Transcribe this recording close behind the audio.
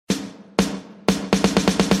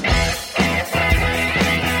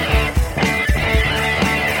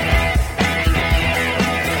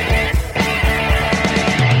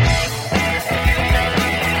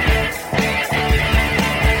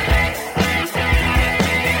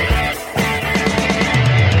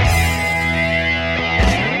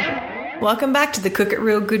Welcome back to the Cook It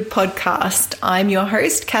Real Good podcast. I'm your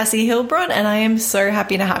host, Cassie Hilbron, and I am so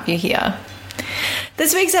happy to have you here.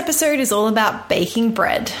 This week's episode is all about baking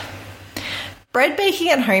bread. Bread baking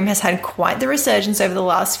at home has had quite the resurgence over the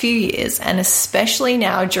last few years, and especially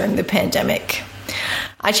now during the pandemic.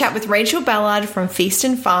 I chat with Rachel Ballard from Feast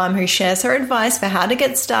and Farm, who shares her advice for how to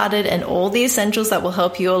get started and all the essentials that will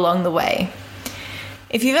help you along the way.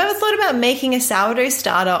 If you've ever thought about making a sourdough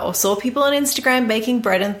starter or saw people on Instagram baking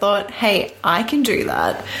bread and thought, hey, I can do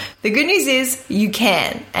that, the good news is you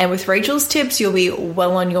can, and with Rachel's tips, you'll be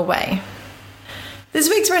well on your way. This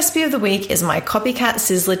week's recipe of the week is my Copycat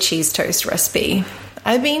Sizzler Cheese Toast recipe.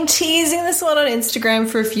 I've been teasing this one on Instagram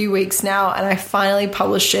for a few weeks now, and I finally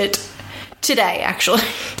published it today, actually.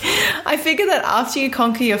 I figured that after you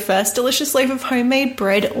conquer your first delicious loaf of homemade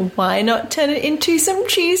bread, why not turn it into some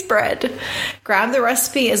cheese bread? Grab the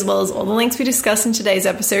recipe as well as all the links we discuss in today's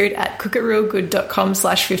episode at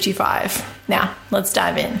cookitrealgood.com/55. Now, let's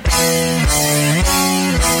dive in.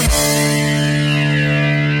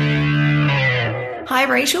 Hi,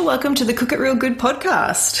 Rachel. Welcome to the Cook It Real Good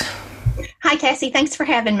podcast. Hi, Cassie. Thanks for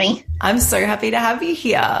having me. I'm so happy to have you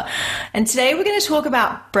here. And today we're going to talk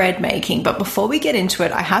about bread making. But before we get into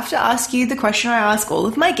it, I have to ask you the question I ask all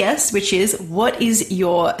of my guests, which is, what is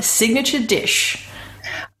your signature dish?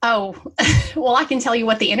 Oh, well, I can tell you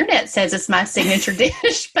what the internet says is my signature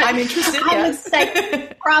dish. But I'm interested, I would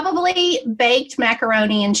say probably baked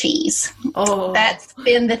macaroni and cheese. Oh, that's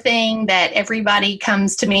been the thing that everybody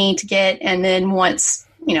comes to me to get and then wants,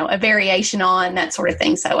 a variation on, that sort of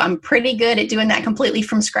thing. So I'm pretty good at doing that completely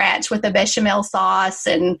from scratch with a bechamel sauce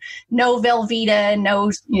and no Velveeta,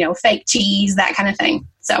 no, fake cheese, that kind of thing.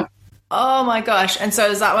 So. Oh my gosh. And so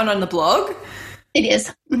is that one on the blog? It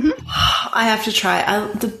is. Mm-hmm. I have to try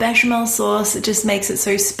the bechamel sauce. It just makes it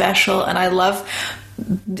so special. And I love,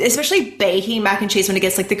 especially baking mac and cheese when it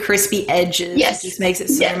gets like the crispy edges. Yes. It just makes it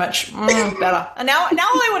so much better. And now all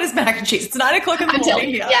I want is mac and cheese. It's 9 o'clock in the morning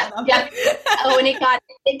here. Yeah. Oh, and it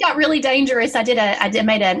got really dangerous. I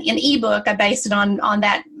made an ebook. I based it on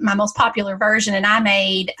that, my most popular version. And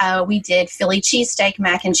we did Philly cheesesteak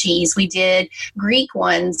mac and cheese. We did Greek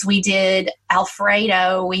ones. We did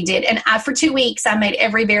Alfredo. And for 2 weeks, I made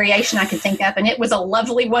every variation I could think of. And it was a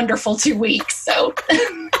lovely, wonderful 2 weeks. So.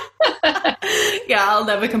 Yeah, I'll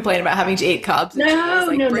never complain about having to eat carbs.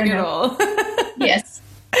 Bring it all. Yes.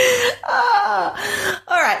 All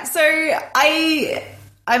right. So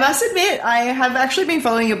I must admit, I have actually been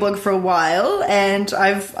following your blog for a while, and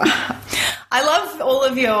I love all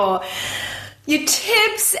of your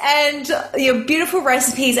tips and your beautiful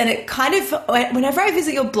recipes. And it kind of, whenever I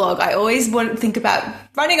visit your blog, I always want to think about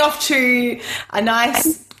running off to a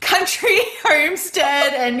nice country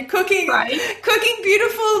homestead and cooking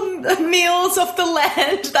beautiful meals off the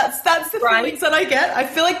land. That's the feelings that I get. I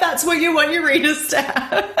feel like that's what you want your readers to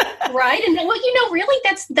have. Right. And really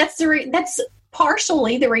that's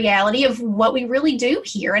partially the reality of what we really do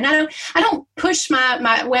here. And I don't push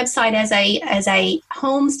my website as a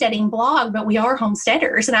homesteading blog, but we are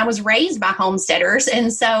homesteaders, and I was raised by homesteaders.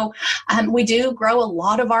 And so we do grow a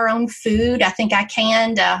lot of our own food. I think I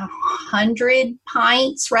canned 100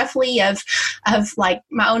 pints roughly of like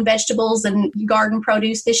my own vegetables and garden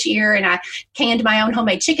produce this year. And I canned my own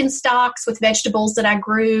homemade chicken stocks with vegetables that I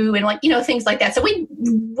grew and things like that. So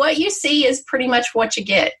what you see is pretty much what you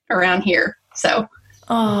get around here. So,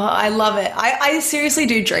 I love it. I seriously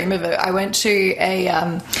do dream of it. I went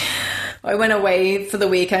away for the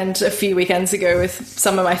weekend a few weekends ago with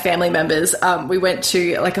some of my family members. We went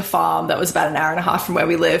to like a farm that was about an hour and a half from where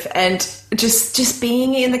we live, and just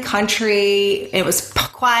being in the country, it was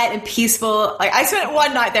quiet and peaceful. Like, I spent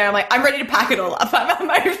one night there. I'm like, I'm ready to pack it all up. I'm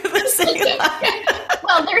over the city life.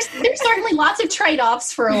 Well, there's certainly lots of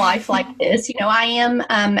trade-offs for a life like this. I am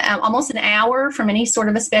almost an hour from any sort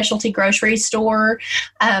of a specialty grocery store.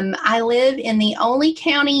 I live in the only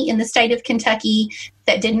county in the state of Kentucky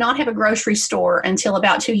that did not have a grocery store until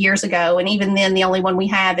about 2 years ago. And even then, the only one we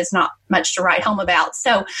have is not much to write home about.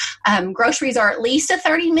 So groceries are at least a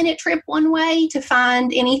 30-minute trip one way to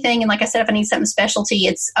find anything. And like I said, if I need something specialty,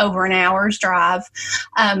 it's over an hour's drive.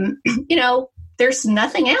 There's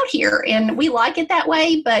nothing out here, and we like it that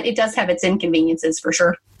way, but it does have its inconveniences for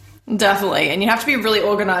sure. Definitely. And you have to be really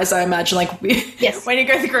organized, I imagine. Yes. When you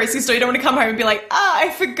go to the grocery store, you don't want to come home and be like, I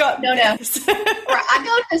forgot. No. I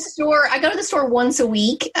go to the store once a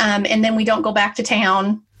week, and then we don't go back to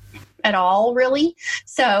town at all, really.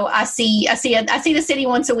 So I see the city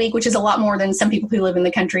once a week, which is a lot more than some people who live in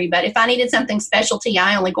the country. But if I needed something specialty,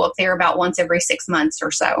 I only go up there about once every 6 months or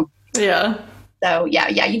so. Yeah. So yeah,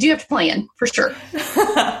 you do have to plan for sure.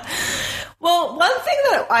 Well, one thing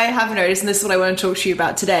that I have noticed, and this is what I want to talk to you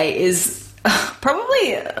about today, is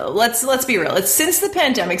probably, let's be real, it's since the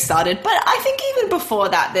pandemic started, but I think even before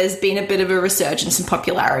that, there's been a bit of a resurgence in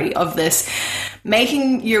popularity of this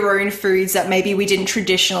making your own foods that maybe we didn't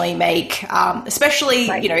traditionally make, especially,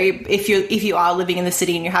 right. You know, if you are living in the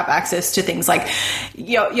city and you have access to things like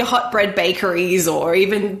your hot bread bakeries or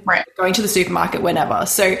even right. going to the supermarket whenever.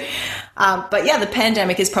 So, but yeah, the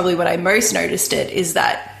pandemic is probably what I most noticed it, is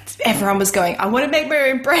that everyone was going, I want to make my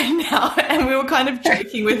own bread now. And we were kind of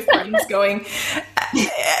joking with friends going,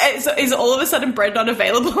 is all of a sudden bread not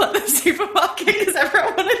available at the supermarket because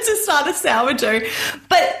everyone wanted to start a sourdough?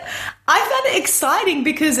 But I found it exciting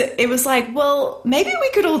because it was like, well, maybe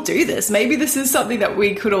we could all do this. Maybe this is something that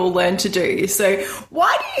we could all learn to do. So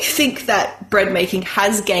why do you think that bread making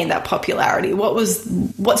has gained that popularity?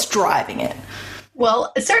 What's driving it?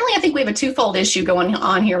 Well, certainly I think we have a twofold issue going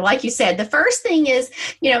on here. Like you said, the first thing is,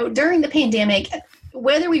 during the pandemic,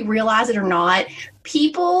 whether we realize it or not,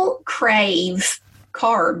 people crave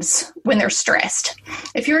carbs when they're stressed.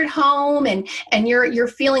 If you're at home and you're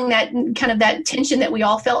feeling that kind of that tension that we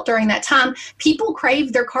all felt during that time, people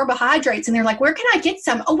crave their carbohydrates and they're like, where can I get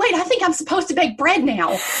some? Oh, wait, I think I'm supposed to bake bread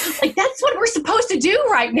now. Like, that's what we're supposed to do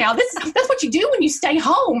right now. That's what you do when you stay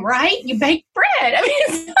home, right? You bake bread. I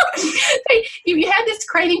mean, you have this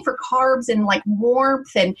craving for carbs and like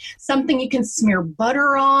warmth and something you can smear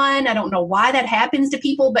butter on. I don't know why that happens to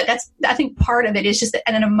people, but I think part of it is just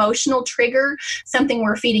an emotional trigger, something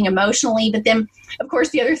we're feeding emotionally. But then, of course,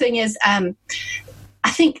 the other thing is, I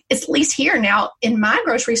think at least here now in my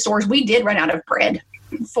grocery stores, we did run out of bread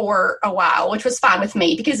for a while, which was fine with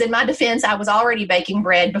me because in my defense, I was already baking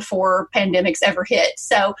bread before pandemics ever hit.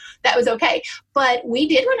 So that was okay. But we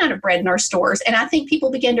did run out of bread in our stores. And I think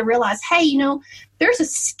people began to realize, hey, there's a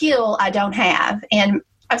skill I don't have. And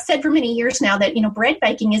I've said for many years now that, bread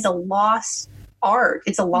baking is a lost art.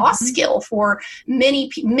 It's a lost skill for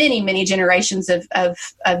many, many, many generations of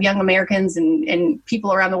young Americans and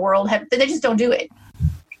people around the world. They just don't do it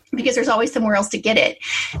because there's always somewhere else to get it.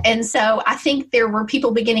 And so I think there were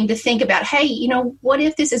people beginning to think about, hey, what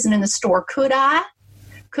if this isn't in the store? Could I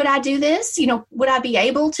do this? Would I be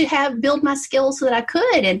able to build my skills so that I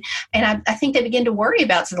could? And I think they began to worry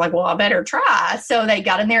about it. So like, well, I better try. So they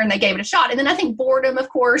got in there and they gave it a shot. And then I think boredom, of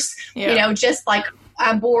course, just like,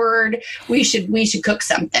 I'm bored, we should cook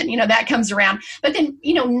something, that comes around. But then,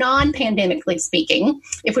 non-pandemically speaking,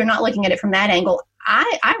 if we're not looking at it from that angle,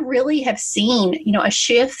 I really have seen, a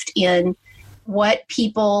shift in what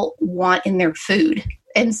people want in their food.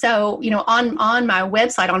 And so, on my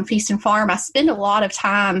website, on Feast and Farm, I spend a lot of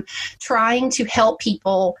time trying to help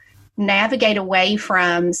people navigate away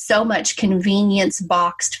from so much convenience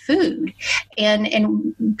boxed food.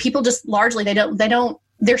 And people just largely,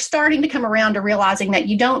 they're starting to come around to realizing that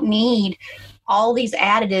you don't need all these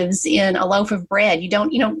additives in a loaf of bread. You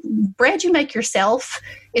don't, bread you make yourself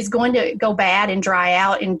is going to go bad and dry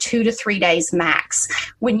out in 2 to 3 days max.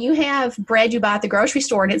 When you have bread you buy at the grocery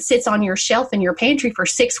store and it sits on your shelf in your pantry for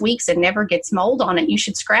 6 weeks and never gets mold on it, you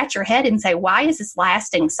should scratch your head and say, why is this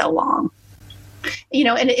lasting so long?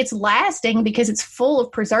 And it's lasting because it's full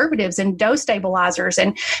of preservatives and dough stabilizers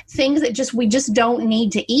and things that we just don't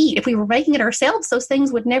need to eat. If we were making it ourselves, those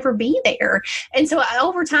things would never be there. And so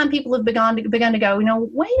over time, people have begun to go,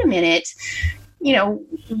 wait a minute,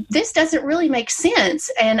 this doesn't really make sense.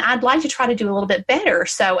 And I'd like to try to do a little bit better.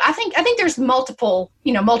 So I think there's multiple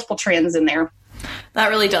trends in there. That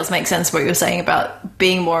really does make sense what you're saying about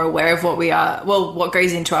being more aware of what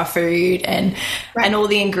goes into our food and all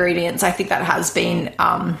the ingredients. I think that has been,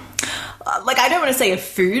 I don't want to say a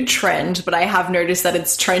food trend, but I have noticed that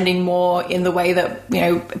it's trending more in the way that,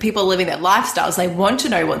 people living their lifestyles, they want to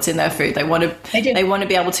know what's in their food. They want to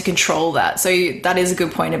be able to control that. So that is a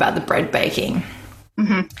good point about the bread baking.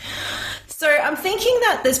 Mm-hmm. So I'm thinking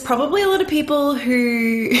that there's probably a lot of people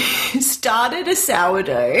who started a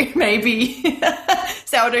sourdough, maybe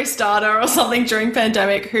sourdough starter or something during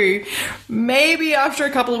pandemic, who maybe after a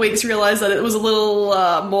couple of weeks realized that it was a little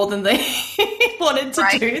more than they wanted to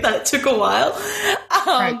do, that it took a while.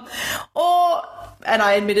 And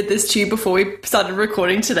I admitted this to you before we started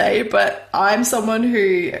recording today, but I'm someone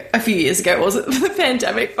who a few years ago, it wasn't the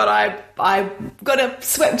pandemic, but I got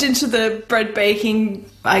swept into the bread baking.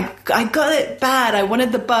 I got it bad. I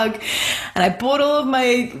wanted the bug, and I bought all of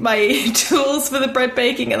my tools for the bread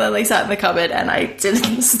baking, and then they sat in the cupboard, and I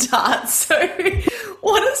didn't start. So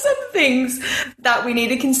what are some things that we need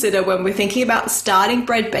to consider when we're thinking about starting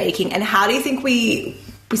bread baking, and how do you think we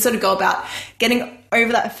sort of go about getting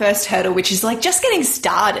over that first hurdle, which is like just getting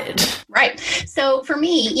started? Right. So for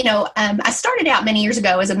me, I started out many years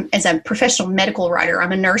ago as a professional medical writer.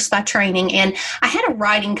 I'm a nurse by training, and I had a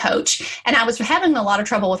writing coach, and I was having a lot of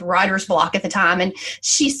trouble with writer's block at the time. And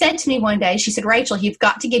she said to me one day, she said, "Rachel, you've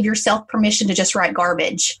got to give yourself permission to just write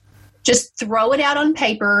garbage. Just throw it out on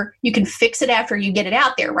paper. You can fix it after you get it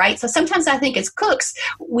out there," right? So sometimes I think as cooks,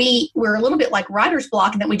 we're a little bit like writer's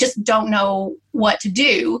block in that we just don't know what to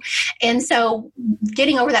do. And so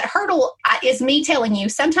getting over that hurdle is me telling you,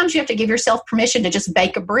 sometimes you have to give yourself permission to just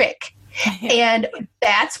bake a brick. And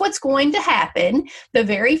that's what's going to happen. The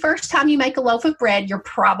very first time you make a loaf of bread, you're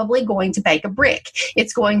probably going to bake a brick.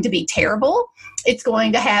 It's going to be terrible. It's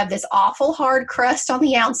going to have this awful hard crust on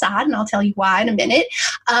the outside, and I'll tell you why in a minute.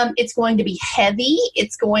 It's going to be heavy.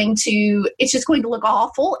 It's just going to look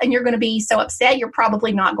awful, and you're going to be so upset. You're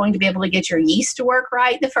probably not going to be able to get your yeast to work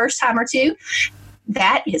right the first time or two.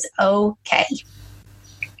 That is okay.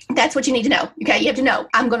 That's what you need to know. Okay. You have to know,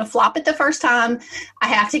 I'm going to flop it the first time. I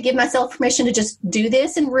have to give myself permission to just do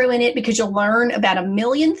this and ruin it, because you'll learn about a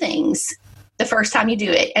million things the first time you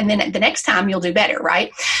do it. And then the next time you'll do better.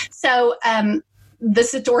 Right. So, the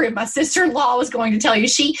story of my sister-in-law was going to tell you,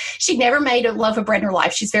 she never made a loaf of bread in her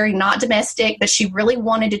life. She's very not domestic, but she really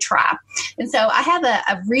wanted to try. And so I have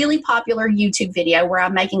a really popular YouTube video where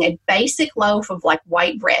I'm making a basic loaf of like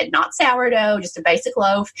white bread, not sourdough, just a basic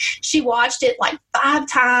loaf. She watched it like 5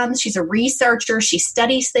 times. She's a researcher. She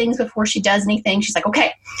studies things before she does anything. She's like,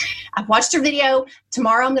 "Okay, I've watched her video.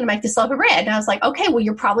 Tomorrow I'm going to make this loaf of bread." And I was like, "Okay, well,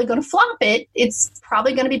 you're probably going to flop it. It's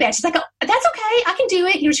probably going to be bad." She's like, "Oh, that's okay. I can do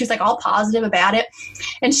it." She was like all positive about it.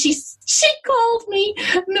 And she called me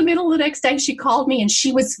in the middle of the next day. She called me and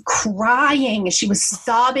she was crying. She was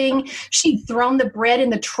sobbing. She'd thrown the bread in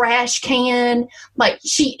the trash can. Like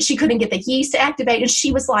she couldn't get the yeast to activate. And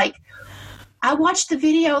she was like, "I watched the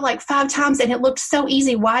video like 5 times and it looked so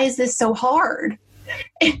easy. Why is this so hard?"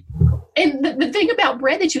 And the thing about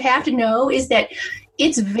bread that you have to know is that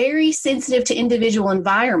it's very sensitive to individual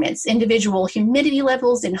environments, individual humidity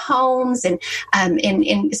levels in homes, and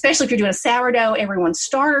especially if you're doing a sourdough, everyone's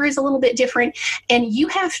starter is a little bit different. And you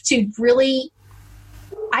have to really,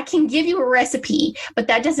 I can give you a recipe, but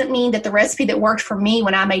that doesn't mean that the recipe that worked for me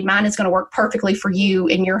when I made mine is going to work perfectly for you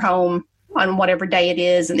in your home on whatever day it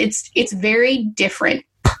is. And it's very different.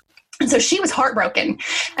 And so she was heartbroken.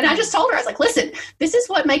 And I just told her, I was like, "Listen, this is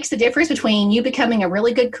what makes the difference between you becoming a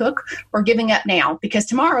really good cook or giving up now, because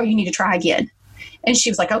tomorrow you need to try again." And she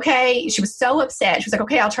was like, "Okay." She was so upset. She was like,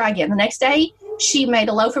 "Okay, I'll try again." The next day, she made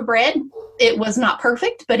a loaf of bread. It was not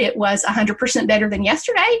perfect, but it was 100% better than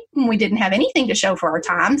yesterday. And we didn't have anything to show for our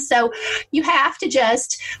time. So you have to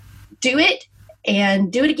just do it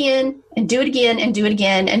and do it again and do it again and do it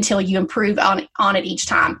again until you improve on it each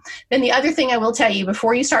time. Then the other thing I will tell you,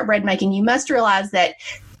 before you start bread making, you must realize that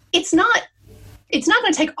it's not going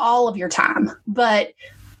to take all of your time. But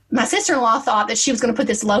my sister-in-law thought that she was going to put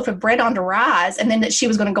this loaf of bread on to rise and then that she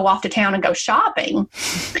was going to go off to town and go shopping.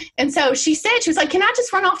 And so she was like, "Can I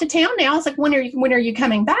just run off to town now?" I was like, when are you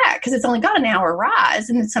coming back? Because it's only got an hour rise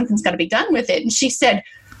and then something's got to be done with it. And she said,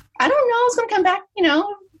 "I don't know. I was going to come back,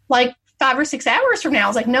 like 5 or 6 hours from now." I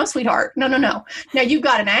was like, "No, sweetheart. No. Now you've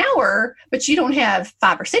got an hour, but you don't have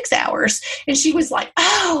 5 or 6 hours." And she was like,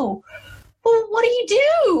 "Oh, well, what do you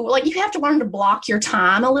do?" Like, you have to learn to block your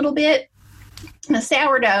time a little bit. And a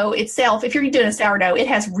sourdough itself, if you're doing a sourdough, it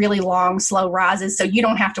has really long, slow rises, so you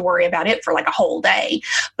don't have to worry about it for like a whole day.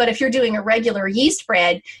 But if you're doing a regular yeast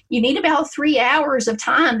bread, you need about 3 hours of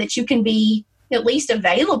time that you can be at least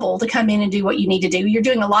available to come in and do what you need to do. You're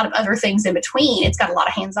doing a lot of other things in between. It's got a lot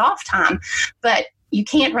of hands-off time, but you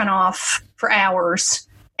can't run off for hours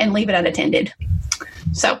and leave it unattended.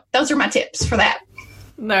 So those are my tips for that.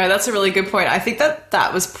 No, that's a really good point. I think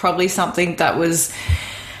that was probably something that was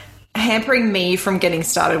hampering me from getting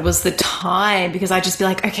started, was the time, because I'd just be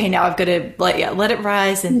like, "Okay, now I've got to let it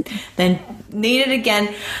rise and then knead it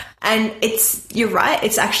again." And you're right,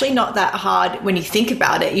 it's actually not that hard when you think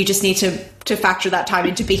about it. You just need to factor that time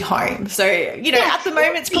in to be home. So, at the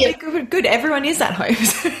moment, it's probably good. Everyone is at home.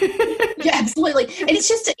 Yeah, absolutely. And you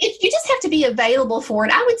just have to be available for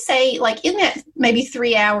it. I would say, like, in that maybe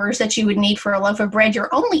 3 hours that you would need for a loaf of bread,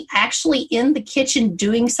 you're only actually in the kitchen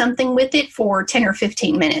doing something with it for 10 or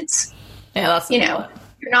 15 minutes. Yeah, that's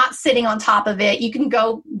you're not sitting on top of it. You can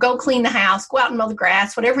go clean the house, go out and mow the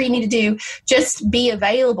grass, whatever you need to do. Just be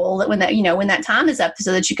available that when that time is up,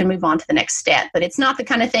 so that you can move on to the next step. But it's not the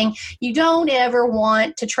kind of thing you don't ever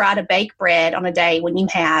want to try to bake bread on a day when you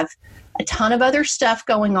have a ton of other stuff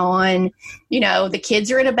going on. The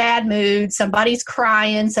kids are in a bad mood. Somebody's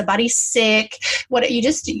crying. Somebody's sick.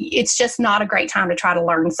 It's just not a great time to try to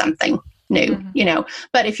learn something. new,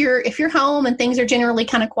 but if you're home and things are generally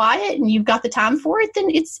kind of quiet and you've got the time for it, then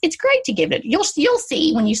it's great to give it. You'll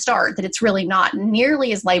see when you start that it's really not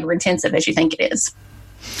nearly as labor intensive as you think it is.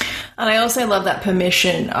 And I also love that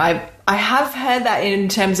permission. I have heard that in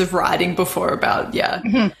terms of writing before about,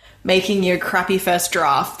 making your crappy first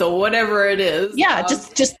draft or whatever it is. Yeah,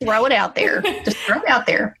 just throw it out there. Just throw it out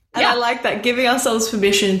there. And I like that, giving ourselves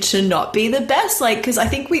permission to not be the best. Like, because I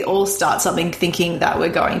think we all start something thinking that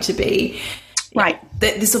we're going to be, right,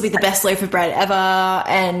 this will be the best loaf of bread ever.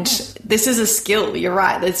 And this is a skill. You're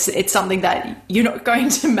right. It's something that you're not going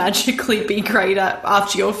to magically be great at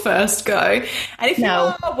after your first go. And if you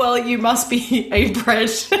are, well, you must be a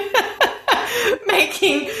bread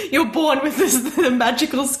making, you're born with the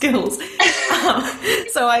magical skills.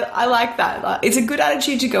 So I like that. It's a good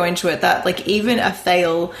attitude to go into it, that like even a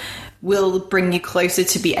fail will bring you closer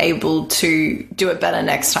to be able to do it better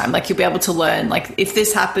next time. Like you'll be able to learn, like if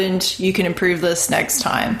this happened, you can improve this next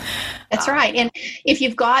time. That's right. And if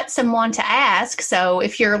you've got someone to ask, so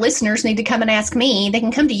if your listeners need to come and ask me, they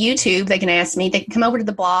can come to YouTube, they can ask me, they can come over to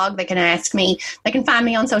the blog, they can ask me, they can find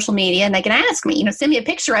me on social media and they can ask me, send me a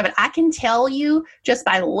picture of it. I can tell you just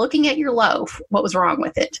by looking at your loaf what was wrong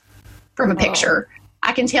with it from a picture.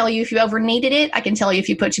 I can tell you if you over kneaded it. I can tell you if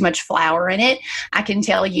you put too much flour in it. I can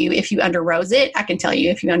tell you if you under rose it. I can tell you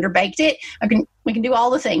if you under baked it. We can do all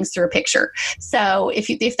the things through a picture. So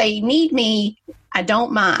if they need me, I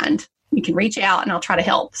don't mind. You can reach out and I'll try to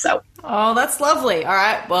help. So, oh, that's lovely. All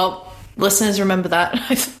right. Well, listeners, remember that.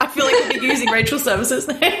 I feel like we'll be using Rachel's services.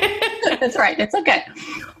 That's right. It's okay.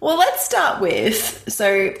 Well, let's start with,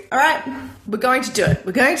 so, all right, we're going to do it.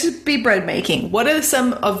 We're going to be bread making. What are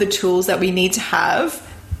some of the tools that we need to have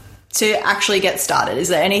to actually get started? Is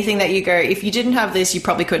there anything that you go, if you didn't have this, you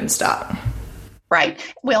probably couldn't start? Right.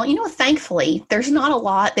 Well, thankfully, there's not a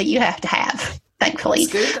lot that you have to have. Thankfully.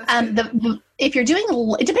 That's good. If you're doing,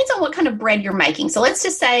 it depends on what kind of bread you're making. So let's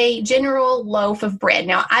just say general loaf of bread.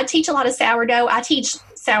 Now, I teach a lot of sourdough. I teach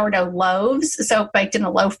sourdough loaves, so baked in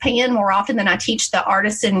a loaf pan more often than I teach the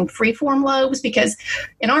artisan freeform loaves, because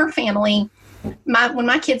in our family, when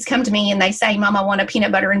my kids come to me and they say, Mom, I want a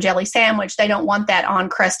peanut butter and jelly sandwich, they don't want that on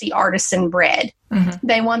crusty artisan bread. Mm-hmm.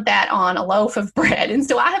 They want that on a loaf of bread. And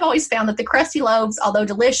so I have always found that the crusty loaves, although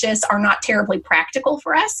delicious, are not terribly practical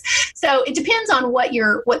for us. So it depends on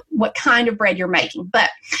what kind of bread you're making.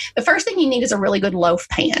 But the first thing you need is a really good loaf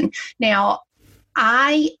pan. Now,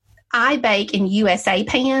 I bake in USA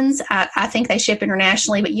pans. I think they ship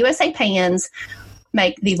internationally, but USA pans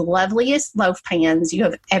make the loveliest loaf pans you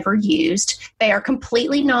have ever used. They are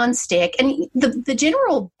completely nonstick, and the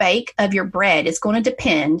general bake of your bread is going to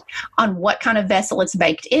depend on what kind of vessel it's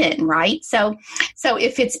baked in, right? So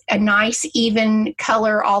if it's a nice even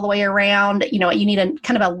color all the way around, you need a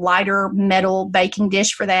kind of a lighter metal baking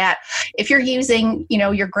dish for that. If you're using,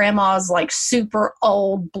 your grandma's like super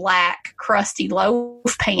old black crusty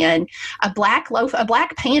loaf pan, a black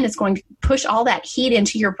pan is going to push all that heat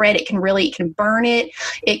into your bread. It can burn it.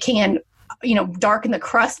 It can, darken the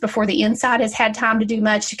crust before the inside has had time to do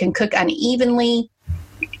much. It can cook unevenly.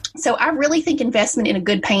 So I really think investment in a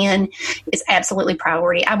good pan is absolutely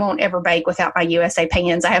priority. I won't ever bake without my USA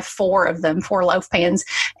pans. I have 4 of them, 4 loaf pans,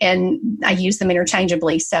 and I use them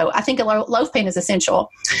interchangeably. So I think a loaf pan is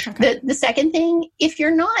essential. Okay. The second thing, if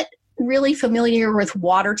you're not really familiar with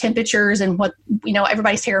water temperatures and what,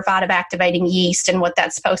 everybody's terrified of activating yeast and what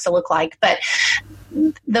that's supposed to look like, but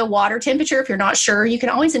the water temperature, if you're not sure, you can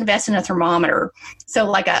always invest in a thermometer. So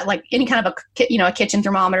like any kind of a kitchen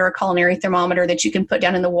thermometer, a culinary thermometer that you can put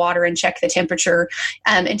down in the water and check the temperature.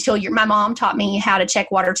 My mom taught me how to check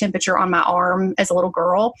water temperature on my arm as a little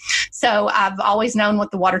girl. So I've always known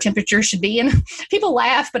what the water temperature should be. And people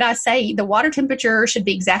laugh, but I say the water temperature should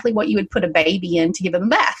be exactly what you would put a baby in to give him a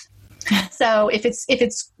bath. So if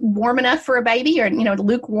it's warm enough for a baby, or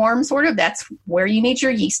lukewarm sort of, that's where you need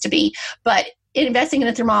your yeast to be. But investing in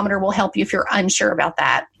a thermometer will help you if you're unsure about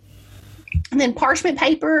that. And then parchment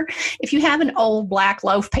paper. If you have an old black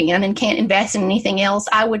loaf pan and can't invest in anything else,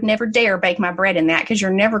 I would never dare bake my bread in that, because you're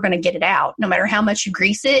never going to get it out. No matter how much you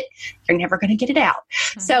grease it, you're never going to get it out.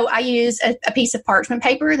 Mm-hmm. So I use a piece of parchment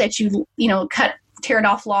paper that you tear it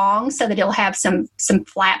off long so that it'll have some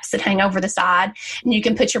flaps that hang over the side, and you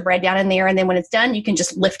can put your bread down in there, and then when it's done, you can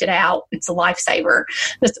just lift it out. It's a lifesaver.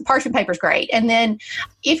 The parchment paper is great. And then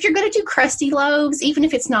if you're going to do crusty loaves, even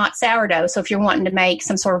if it's not sourdough, so if you're wanting to make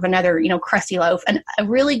some sort of another, crusty loaf, a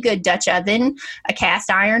really good Dutch oven, a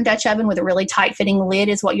cast iron Dutch oven with a really tight fitting lid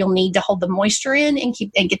is what you'll need to hold the moisture in and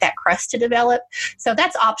get that crust to develop. So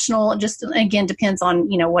that's optional. It just, again, depends on,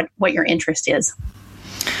 what your interest is.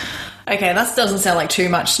 Okay, that doesn't sound like too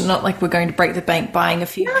much. Not like we're going to break the bank buying a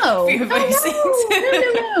few of those things.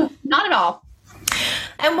 No, not at all.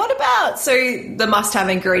 And what about, so the must-have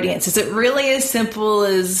ingredients? Is it really as simple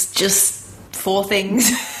as just 4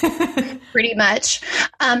 things? Pretty much.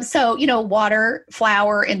 So, water,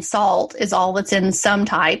 flour, and salt is all that's in some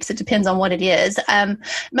types. It depends on what it is.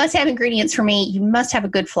 Must-have ingredients for me, you must have a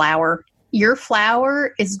good flour. Your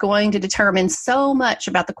flour is going to determine so much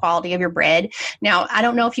about the quality of your bread. Now, I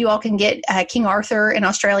don't know if you all can get King Arthur in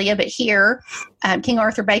Australia, but here, King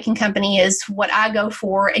Arthur Baking Company is what I go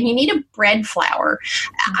for, and you need a bread flour.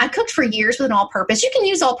 I cooked for years with an all-purpose. You can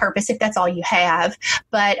use all-purpose if that's all you have,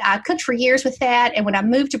 but I cooked for years with that, and when I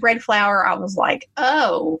moved to bread flour, I was like,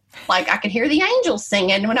 oh, like I could hear the angels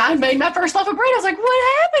singing. When I made my first loaf of bread, I was like,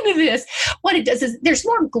 what happened to this? What it does is there's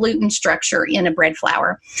more gluten structure in a bread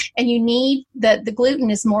flour, and you need the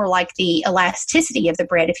gluten is more like the elasticity of the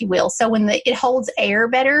bread, if you will. So when it holds air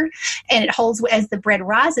better, and it holds as the bread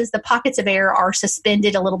rises, the pockets of air are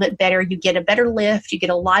suspended a little bit better. You get a better lift, you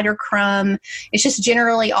get a lighter crumb. It's just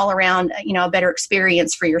generally all around, a better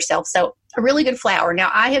experience for yourself. So a really good flour.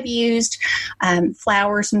 Now I have used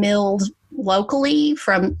flours milled locally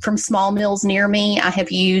from small mills near me. I have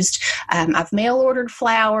used, I've mail ordered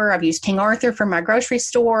flour. I've used King Arthur from my grocery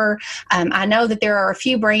store. I know that there are a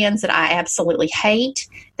few brands that I absolutely hate.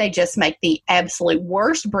 They just make the absolute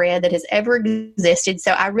worst bread that has ever existed.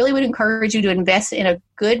 So I really would encourage you to invest in a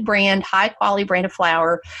good brand, high quality brand of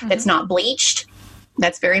flour that's not bleached.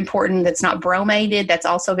 That's very important. That's not bromated. That's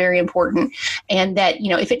also very important. And that,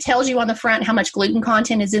 if it tells you on the front how much gluten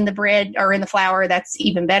content is in the bread or in the flour, that's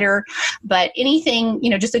even better. But anything,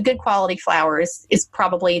 just a good quality flour is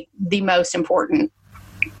probably the most important.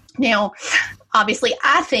 Now, obviously,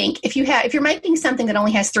 I think if you're making something that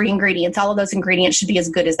only has 3 ingredients, all of those ingredients should be as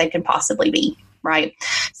good as they can possibly be, right?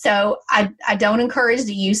 So I don't encourage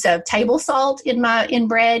the use of table salt in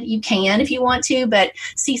bread. You can if you want to, but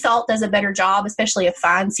sea salt does a better job, especially a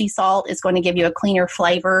fine sea salt is going to give you a cleaner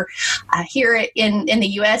flavor. Here in the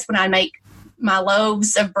U.S., when I make my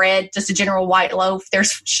loaves of bread, just a general white loaf,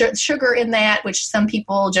 there's sugar in that, which some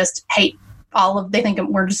people just hate. They think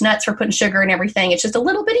we're just nuts for putting sugar and everything. It's just a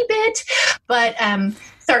little bitty bit, but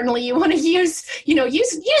certainly you want to use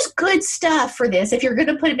good stuff for this. If you're going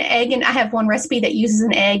to put an egg in, I have one recipe that uses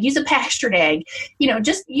an egg, use a pastured egg,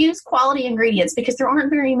 just use quality ingredients because there aren't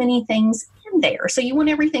very many things in there. So you want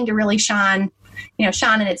everything to really shine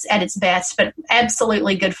at its best, but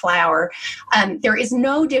absolutely good flour. There is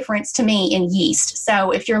no difference to me in yeast.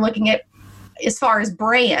 So if you're looking at as far as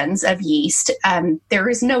brands of yeast, there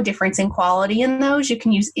is no difference in quality in those. You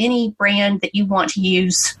can use any brand that you want to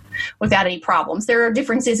use without any problems. There are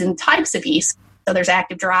differences in types of yeast. So there's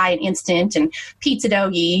active dry and instant and pizza dough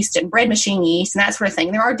yeast and bread machine yeast and that sort of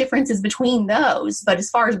thing. There are differences between those, but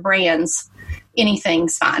as far as brands,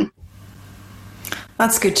 anything's fine.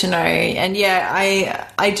 That's good to know. And yeah,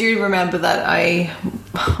 I do remember that I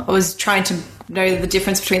was trying to know the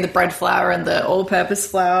difference between the bread flour and the all-purpose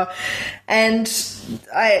flour, and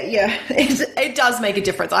it does make a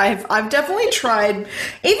difference. I've definitely tried,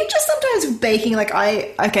 even just sometimes baking.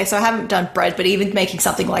 So I haven't done bread, but even making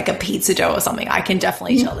something like a pizza dough or something, I can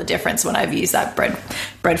definitely tell the difference when I've used that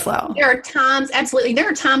bread flour. There are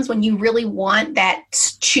times when you really want that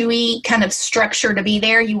chewy kind of structure to be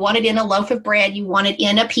there. You want it in a loaf of bread. You want it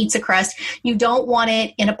in a pizza crust. You don't want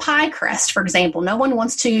it in a pie crust, for example. No one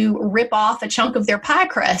wants to rip off a chunk of their pie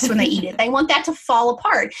crust when they eat it. They want that to fall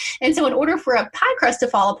apart. And so in order for a pie crust to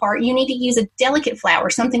fall apart, you need to use a delicate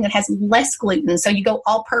flour, something that has less gluten. So you go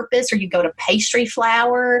all-purpose or you go to pastry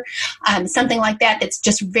flour, something like that that's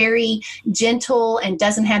just very gentle and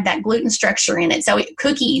doesn't have that gluten structure in it. So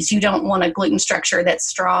cookies, you don't want a gluten structure that's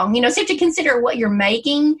strong. So you have to consider what you're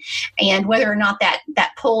making and whether or not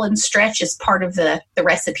that pull and stretch is part of the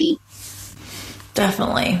recipe.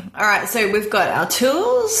 Definitely. All right, so we've got our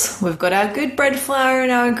tools, we've got our good bread flour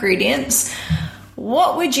and our ingredients.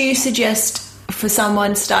 What would you suggest for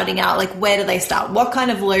someone starting out? Like, where do they start? What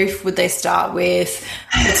kind of loaf would they start with?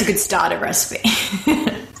 What's a good starter recipe?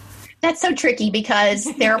 That's so tricky because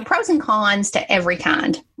there are pros and cons to every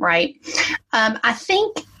kind, right? I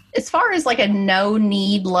think as far as like a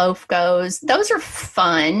no-knead loaf goes, those are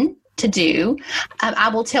fun to do. I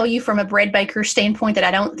will tell you from a bread baker standpoint that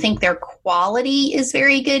I don't think their quality is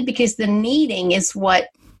very good because the kneading is what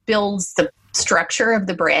builds the structure of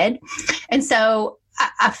the bread. And so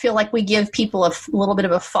I feel like we give people a little bit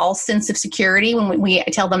of a false sense of security when we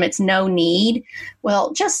tell them it's no need.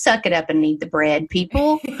 Well, just suck it up and knead the bread,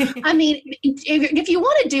 people. I mean, if you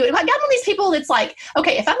want to do it, like I'm one of these people that's like,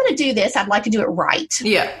 okay, if I'm going to do this, I'd like to do it right.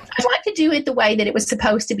 Yeah. I'd like to do it the way that it was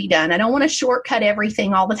supposed to be done. I don't want to shortcut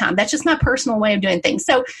everything all the time. That's just my personal way of doing things.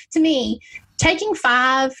 So to me, taking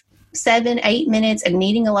 5, 7, 8 minutes and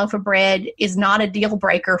kneading a loaf of bread is not a deal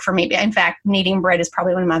breaker for me. In fact, kneading bread is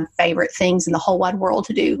probably one of my favorite things in the whole wide world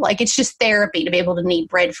to do. Like, it's just therapy to be able to knead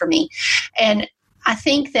bread for me. And I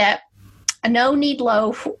think that a no-knead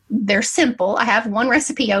loaf, they're simple. I have one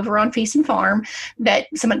recipe over on Feast and Farm that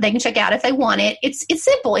they can check out if they want it. It's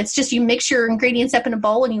simple. It's just you mix your ingredients up in a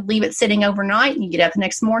bowl and you leave it sitting overnight, and you get up the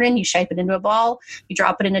next morning, you shape it into a ball, you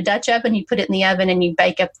drop it in a Dutch oven, you put it in the oven, and you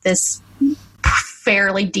bake up this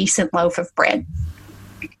fairly decent loaf of bread.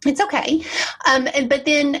 It's okay. But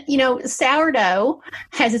then, sourdough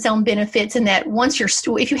has its own benefits in that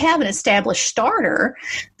if you have an established starter,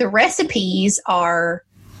 the recipes are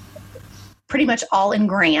pretty much all in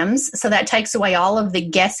grams. So that takes away all of the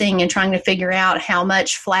guessing and trying to figure out how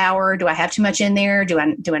much flour, do I have too much in there? Do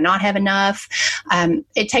I not have enough?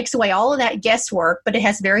 It takes away all of that guesswork, but it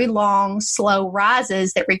has very long, slow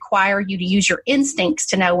rises that require you to use your instincts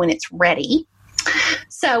to know when it's ready.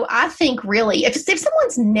 So I think really, if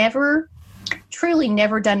someone's truly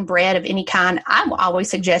never done bread of any kind, I always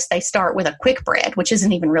suggest they start with a quick bread, which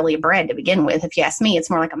isn't even really a bread to begin with. If you ask me, it's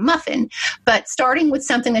more like a muffin. But starting with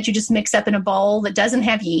something that you just mix up in a bowl that doesn't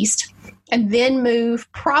have yeast, and then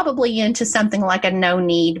move probably into something like a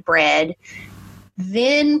no-knead bread,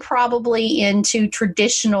 then probably into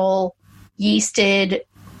traditional yeasted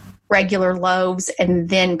regular loaves, and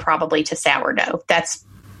then probably to sourdough. That's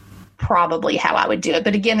probably how I would do it.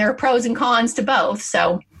 But again, there are pros and cons to both.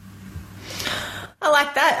 So I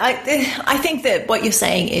like that. I think that what you're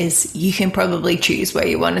saying is you can probably choose where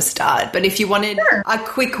you want to start. But if you wanted a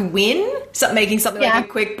quick win, making something like a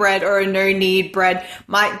quick bread or a no-knead bread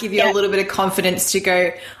might give you a little bit of confidence to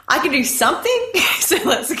go, I can do something. So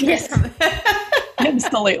let's go. Yes.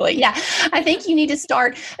 Absolutely. Yeah. I think you need to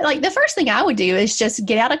start, like, the first thing I would do is just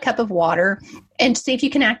get out a cup of water and see if you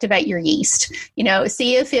can activate your yeast.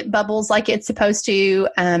 See if it bubbles like it's supposed to.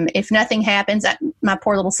 If nothing happens, my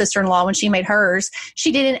poor little sister-in-law, when she made hers,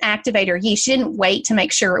 she didn't activate her yeast. She didn't wait to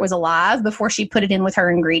make sure it was alive before she put it in with her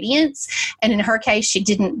ingredients. And in her case, she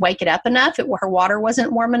didn't wake it up enough. Her water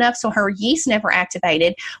wasn't warm enough, so her yeast never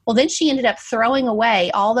activated. Well, then she ended up throwing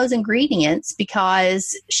away all those ingredients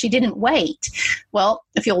because she didn't wait. Well,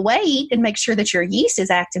 if you'll wait and make sure that your yeast is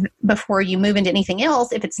active before you move into anything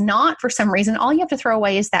else, if it's not for some reason, all you have to throw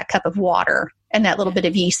away is that cup of water and that little bit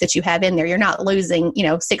of yeast that you have in there. You're not losing,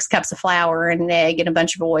 6 cups of flour and an egg and a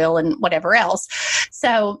bunch of oil and whatever else.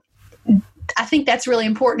 So I think that's really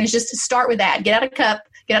important, is just to start with that. Get out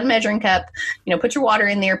a measuring cup, put your water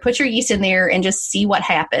in there, put your yeast in there, and just see what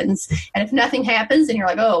happens. And if nothing happens, then you're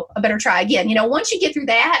like, oh, I better try again. Once you get through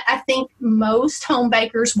that, I think most home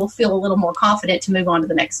bakers will feel a little more confident to move on to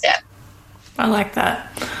the next step. I like that.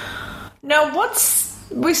 Now,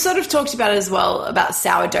 we sort of talked about it as well, about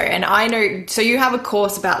sourdough. And I know, so you have a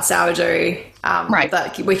course about sourdough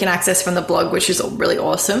that we can access from the blog, which is really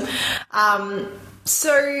awesome.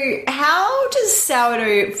 So how does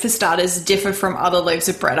sourdough, for starters, differ from other loaves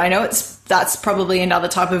of bread? I know that's probably another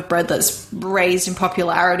type of bread that's raised in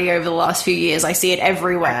popularity over the last few years. I see it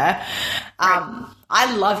everywhere.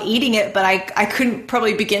 I love eating it, but I couldn't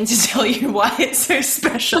probably begin to tell you why it's so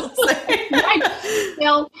special. Right.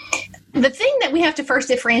 Well, the thing that we have to first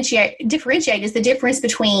differentiate is the difference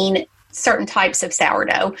between certain types of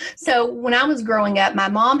sourdough. So when I was growing up, my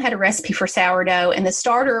mom had a recipe for sourdough, and the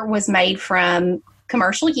starter was made from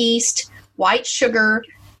commercial yeast, white sugar,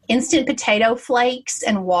 instant potato flakes,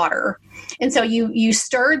 and water. And so you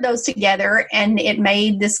stirred those together, and it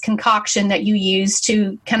made this concoction that you use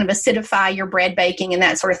to kind of acidify your bread baking and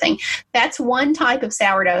that sort of thing. That's one type of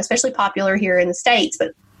sourdough, especially popular here in the States.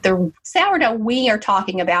 But the sourdough we are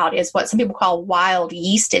talking about is what some people call wild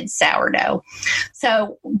yeasted sourdough.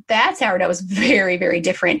 So that sourdough is very, very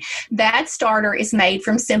different. That starter is made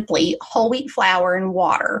from simply whole wheat flour and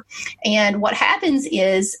water. And what happens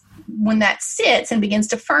is, when that sits and begins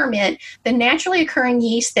to ferment, the naturally occurring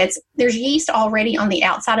yeast, there's yeast already on the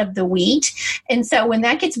outside of the wheat. And so when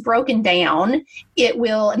that gets broken down,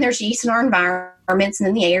 and there's yeast in our environments and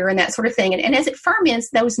in the air and that sort of thing. And as it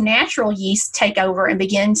ferments, those natural yeasts take over and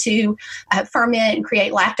begin to ferment and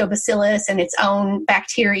create lactobacillus and its own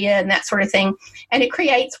bacteria and that sort of thing. And it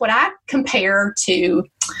creates what I compare to,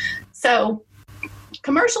 so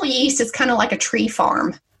commercial yeast is kind of like a tree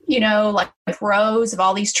farm. Like rows of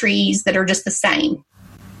all these trees that are just the same.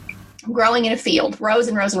 growing in a field, rows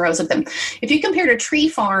and rows and rows of them. If you compared a tree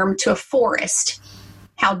farm to a forest,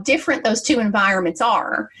 how different those two environments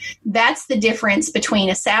are, that's the difference between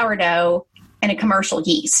a sourdough and a commercial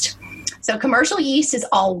yeast. So commercial yeast is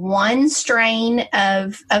all one strain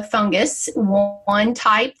of fungus, one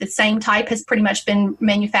type. The same type has pretty much been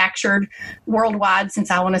manufactured worldwide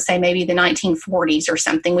since, I want to say, maybe the 1940s or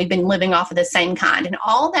something. We've been living off of the same kind. And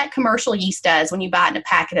all that commercial yeast does when you buy it in a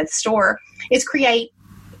packet at the store is create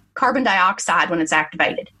carbon dioxide when it's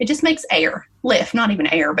activated. It just makes air lift, not even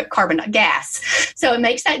air, but gas. So it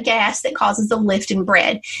makes that gas that causes the lift in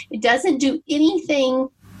bread. It doesn't do anything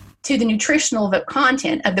to the nutritional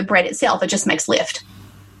content of the bread itself. It just makes lift.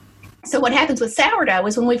 So what happens with sourdough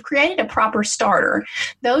is when we've created a proper starter,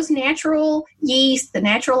 those natural yeast, the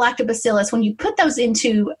natural lactobacillus, when you put those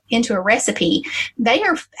into a recipe, they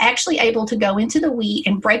are actually able to go into the wheat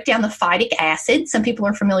and break down the phytic acid. Some people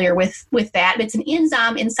are familiar with that. It's an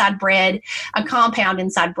enzyme inside bread, a compound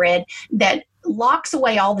inside bread that locks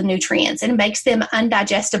away all the nutrients and makes them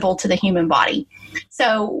undigestible to the human body.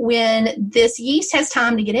 So when this yeast has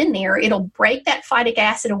time to get in there, it'll break that phytic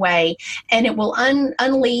acid away, and it will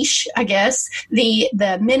unleash, I guess, the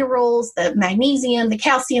minerals, the magnesium, the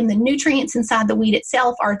calcium, the nutrients inside the wheat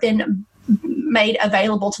itself are then made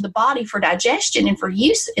available to the body for digestion and for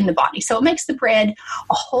use in the body. So it makes the bread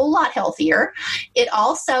a whole lot healthier. It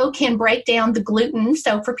also can break down the gluten.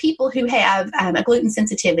 So for people who have a gluten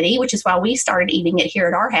sensitivity, which is why we started eating it here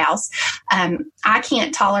at our house, I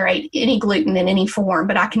can't tolerate any gluten in any form,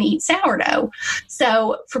 but I can eat sourdough.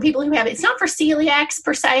 So for people who have it, it's not for celiacs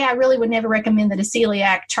per se. I really would never recommend that a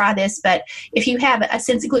celiac try this, but if you have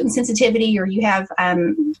a gluten sensitivity or you have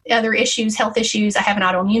other issues, health issues, I have an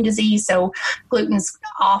autoimmune disease, so gluten's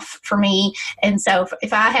off for me. And so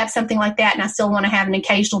if I have something like that and I still want to have an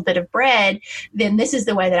occasional bit of bread, then this is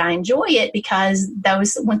the way that I enjoy it, because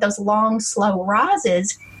with those long, slow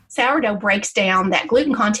rises, sourdough breaks down that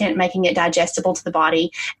gluten content, making it digestible to the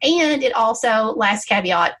body. And it also, last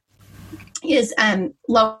caveat, is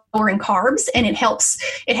lower in carbs, and it helps.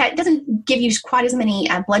 It doesn't give you quite as many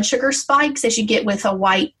blood sugar spikes as you get with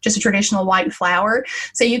just a traditional white flour.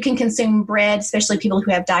 So you can consume bread, especially people who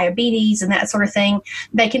have diabetes and that sort of thing.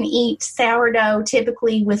 They can eat sourdough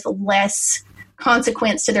typically with less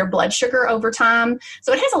consequence to their blood sugar over time.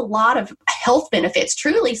 So it has a lot of health benefits.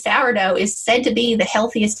 Truly, sourdough is said to be the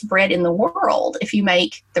healthiest bread in the world if you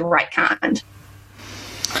make the right kind.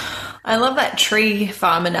 I love that tree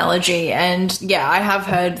farm analogy. And yeah, I have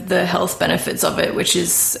heard the health benefits of it, which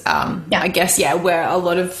is, I guess, where a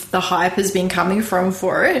lot of the hype has been coming from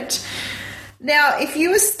for it. Now, if you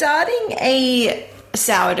were starting a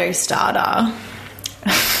sourdough starter,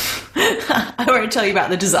 I won't tell you about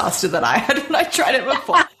the disaster that I had when I tried it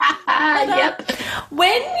before. Yep.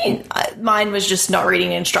 Mine was just not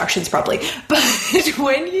reading instructions properly. But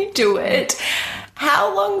when you do it,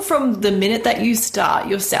 how long from the minute that you start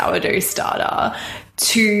your sourdough starter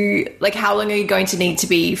to, how long are you going to need to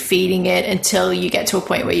be feeding it until you get to a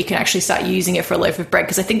point where you can actually start using it for a loaf of bread?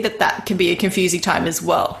 Because I think that can be a confusing time as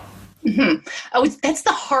well. Mm-hmm. Oh, that's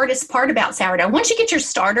the hardest part about sourdough. Once you get your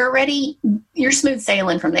starter ready, you're smooth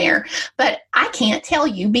sailing from there. But I can't tell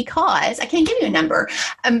you, because I can't give you a number,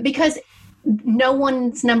 because no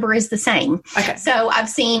one's number is the same. Okay. So I've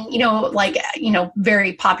seen,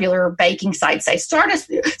 very popular baking sites say, start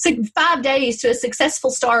 5 days to a successful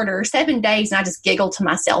starter, 7 days. And I just giggle to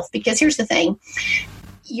myself, because here's the thing.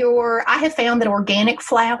 I have found that organic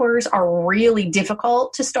flours are really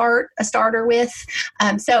difficult to start a starter with.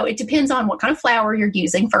 So it depends on what kind of flour you're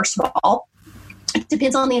using, first of all. It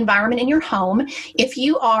depends on the environment in your home. If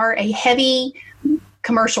you are a heavy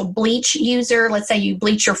commercial bleach user, let's say you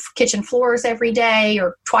bleach your kitchen floors every day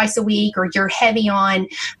or twice a week, or you're heavy on,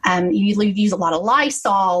 you use a lot of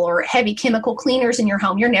Lysol or heavy chemical cleaners in your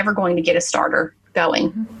home, you're never going to get a starter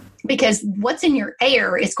going. Mm-hmm. Because what's in your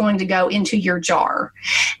air is going to go into your jar.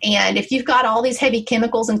 And if you've got all these heavy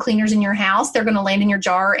chemicals and cleaners in your house, they're going to land in your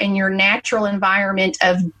jar, and your natural environment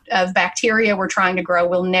of bacteria we're trying to grow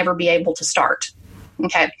will never be able to start.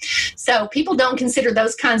 Okay. So people don't consider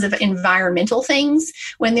those kinds of environmental things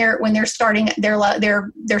when they're starting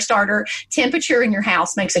their starter. Temperature in your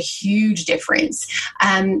house makes a huge difference.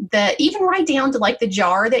 Even right down to the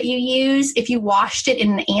jar that you use, if you washed it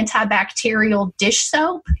in an antibacterial dish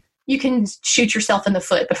soap, you can shoot yourself in the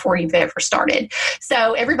foot before you've ever started.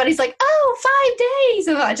 So everybody's like, 5 days.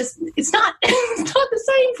 And it's not the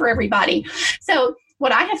same for everybody. So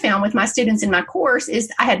what I have found with my students in my course is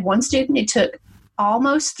I had one student, it took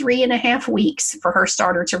almost 3.5 weeks for her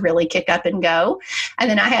starter to really kick up and go. And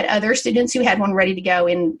then I had other students who had one ready to go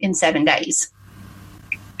in 7 days.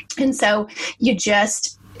 And so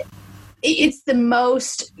it's the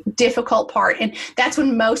most difficult part. And that's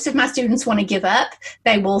when most of my students want to give up.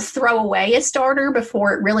 They will throw away a starter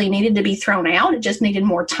before it really needed to be thrown out. It just needed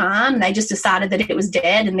more time. They just decided that it was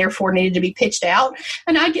dead and therefore needed to be pitched out.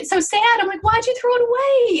 And I get so sad. I'm like, why'd you throw it away?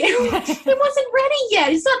 It wasn't ready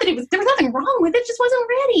yet. It's not that there was nothing wrong with it. It just wasn't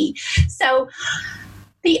ready. So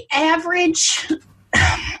the average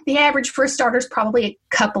for a starter is probably a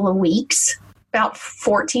couple of weeks, about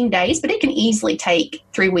 14 days, but it can easily take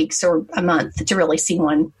 3 weeks or a month to really see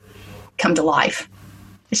one come to life.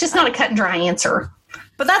 It's just not a cut and dry answer.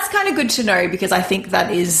 But that's kind of good to know, because I think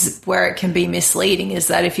that is where it can be misleading, is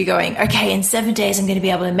that if you're going, okay, in 7 days I'm going to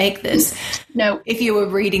be able to make this. No. If you were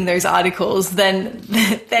reading those articles, then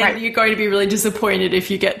right. You're going to be really disappointed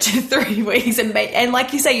if you get to 3 weeks. And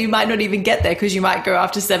like you say, you might not even get there, because you might go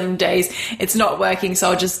after 7 days, it's not working,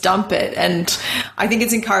 so I'll just dump it. And I think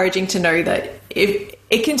it's encouraging to know that if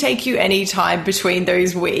it can take you any time between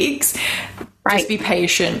those weeks, right. Just be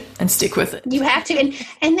patient and stick with it. You have to, and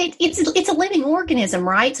it's a living organism,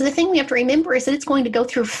 right? So the thing we have to remember is that it's going to go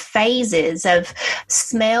through phases of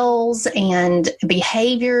smells and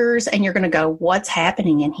behaviors, and you're going to go, "What's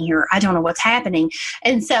happening in here? I don't know what's happening."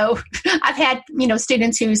 And so I've had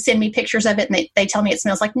students who send me pictures of it, and they tell me it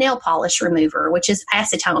smells like nail polish remover, which is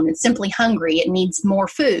acetone. It's simply hungry; it needs more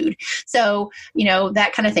food. So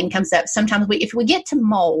that kind of thing comes up. Sometimes if we get to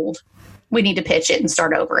mold, we need to pitch it and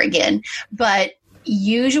start over again. But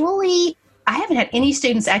usually, I haven't had any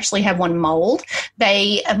students actually have one mold.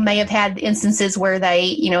 They may have had instances where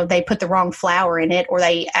they put the wrong flour in it, or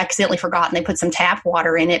they accidentally forgot and they put some tap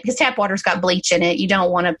water in it, because tap water's got bleach in it. You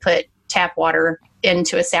don't want to put tap water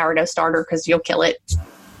into a sourdough starter because you'll kill it.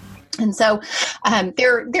 And so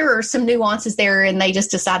there are some nuances there, and they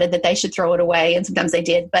just decided that they should throw it away. And sometimes they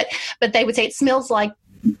did, but they would say it smells like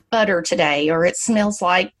butter today, or it smells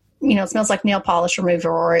like nail polish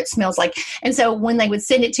remover, or it smells like, and so when they would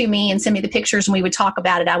send it to me and send me the pictures and we would talk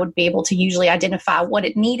about it, I would be able to usually identify what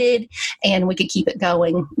it needed, and we could keep it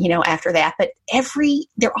going, after that. But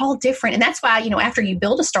they're all different. And that's why, after you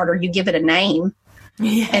build a starter, you give it a name.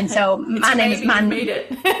 Yeah. And so my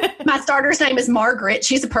starter's name is Margaret.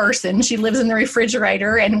 She's a person. She lives in the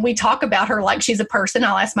refrigerator, and we talk about her like she's a person.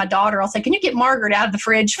 I'll ask my daughter, I'll say, "Can you get Margaret out of the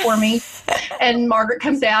fridge for me?" And Margaret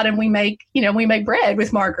comes out, and we make bread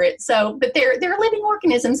with Margaret. So, but they're living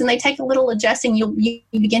organisms, and they take a little adjusting. You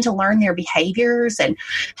begin to learn their behaviors and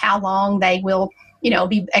how long they will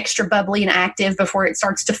be extra bubbly and active before it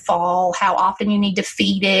starts to fall, how often you need to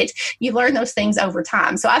feed it. You learn those things over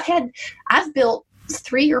time. So I've built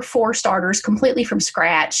 3 or 4 starters completely from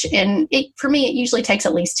scratch. And for me, it usually takes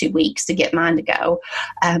at least 2 weeks to get mine to go.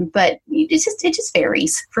 But it just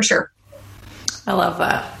varies for sure. I love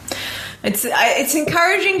that. It's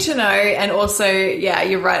encouraging to know. And also, yeah,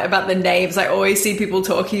 you're right about the names. I always see people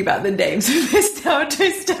talking about the names of their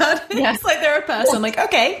sourdough starters. Yeah. It's like they're a person. I'm like,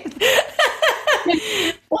 okay.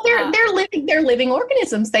 Well, they're living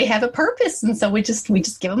organisms. They have a purpose, and so we just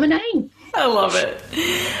give them a name. I love it.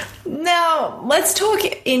 Now, let's talk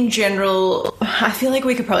in general. I feel like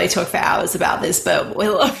we could probably talk for hours about this, but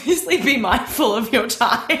we'll obviously be mindful of your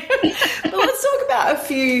time. But let's talk about a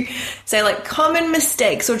few, say, like common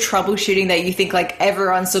mistakes or troubleshooting that you think like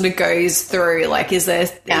everyone sort of goes through. Like, is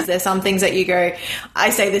there some things that you go,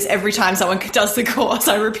 I say this every time someone does the course,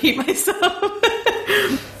 I repeat myself.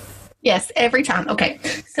 Yes, every time. Okay.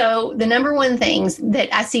 So the number one things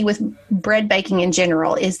that I see with bread baking in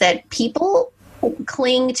general is that people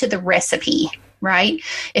cling to the recipe, right?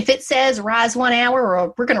 If it says rise 1 hour,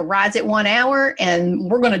 or we're going to rise it 1 hour and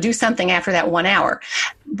we're going to do something after that 1 hour.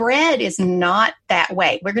 Bread is not that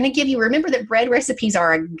way. We're going to remember that bread recipes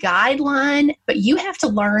are a guideline, but you have to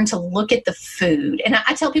learn to look at the food. And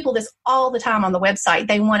I tell people this all the time on the website.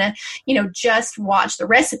 They want to, just watch the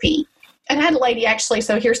recipe. And I had a lady actually,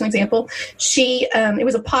 so here's an example. She, it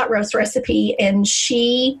was a pot roast recipe, and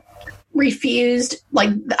she refused,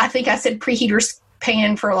 I think I said preheat her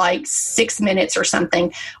pan for 6 minutes or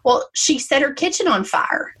something. Well, she set her kitchen on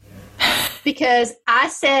fire because I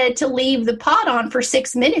said to leave the pot on for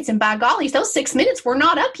 6 minutes, and by golly, those 6 minutes were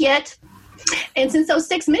not up yet. And since those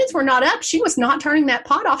 6 minutes were not up, she was not turning that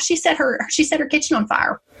pot off. She set her kitchen on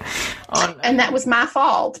fire. Oh, no. And that was my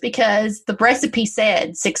fault because the recipe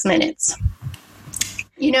said 6 minutes.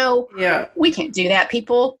 Yeah. We can't do that,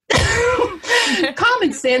 people.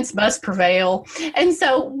 Common sense must prevail. And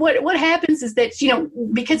so what happens is that,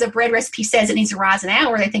 because a bread recipe says it needs to rise an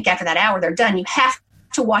hour, they think after that hour they're done. You have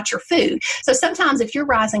to watch your food. So sometimes if you're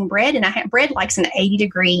rising bread, and bread likes an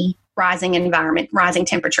 80-degree rising environment, rising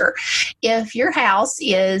temperature. If your house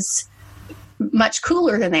is much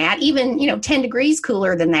cooler than that, even, 10 degrees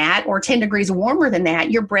cooler than that, or 10 degrees warmer than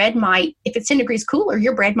that, your bread might, if it's 10 degrees cooler,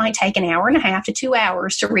 your bread might take an hour and a half to 2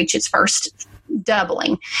 hours to reach its first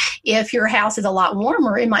doubling. If your house is a lot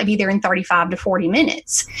warmer, it might be there in 35 to 40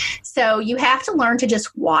 minutes. So you have to learn to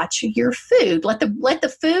just watch your food. Let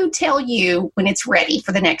the food tell you when it's ready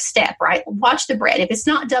for the next step, right? Watch the bread. If it's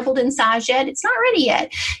not doubled in size yet, it's not ready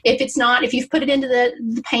yet. If you've put it into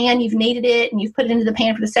the pan, you've kneaded it, and you've put it into the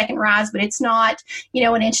pan for the second rise, but it's not,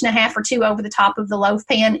 an inch and a half or two over the top of the loaf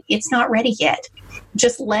pan, it's not ready yet.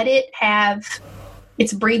 Just let it have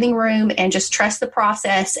its breathing room and just trust the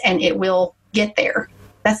process, and it will get there.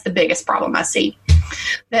 That's the biggest problem I see.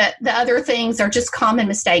 The other things are just common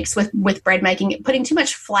mistakes with bread making. Putting too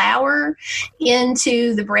much flour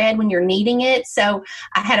into the bread when you're kneading it. So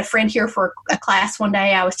I had a friend here for a class one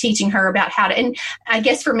day. I was teaching her about how to, and I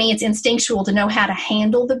guess for me it's instinctual to know how to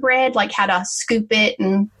handle the bread, like how to scoop it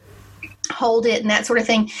and hold it and that sort of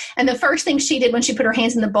thing. And the first thing she did when she put her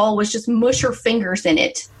hands in the bowl was just mush her fingers in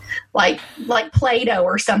it, like Play-Doh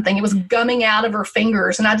or something. It was gumming out of her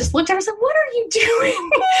fingers. And I just looked at her and said, "What are you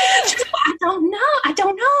doing?" She said, I don't know. I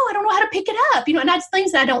don't know how to pick it up. And that's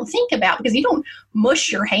things that I don't think about, because you don't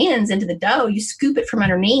mush your hands into the dough. You scoop it from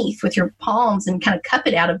underneath with your palms and kind of cup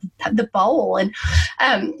it out of the bowl. And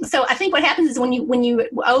so I think what happens is when you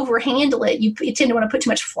overhandle it, you tend to want to put too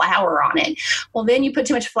much flour on it. Well, then you put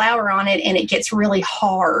too much flour on it and it gets really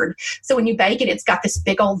hard. So when you bake it, it's got this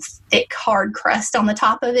big old thick hard crust on the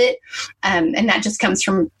top of it. And that just comes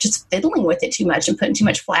from just fiddling with it too much and putting too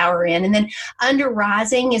much flour in. And then under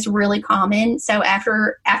rising is really common. So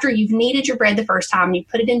after you've kneaded your bread the first time, you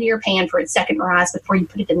put it into your pan for its second rise before you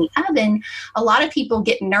put it in the oven. A lot of people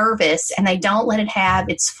get nervous and they don't let it have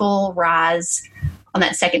its full rise on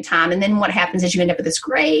that second time. And then what happens is you end up with this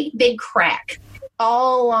great big crack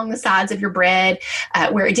all along the sides of your bread,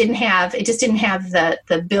 where it just didn't have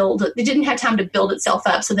the build. It didn't have time to build itself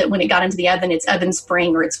up so that when it got into the oven, its oven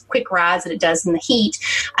spring or its quick rise that it does in the heat,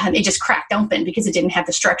 it just cracked open because it didn't have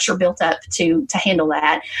the structure built up to handle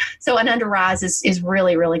that. So an under rise is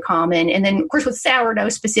really, really common. And then, of course, with sourdough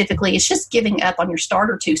specifically, it's just giving up on your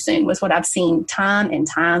starter too soon was what I've seen time and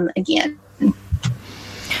time again.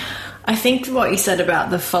 I think what you said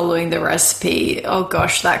about the following the recipe, oh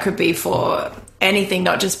gosh, that could be for anything,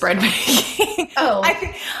 not just bread making. Oh, I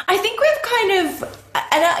think we've kind of,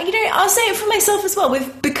 and I'll say it for myself as well,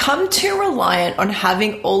 we've become too reliant on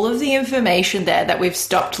having all of the information there that we've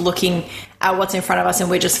stopped looking at what's in front of us and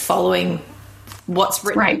we're just following what's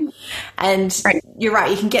written. Right. And you're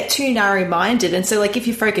right, you can get too narrow-minded. And so, like, if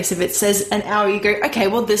you focus, if it says an hour, you go, okay,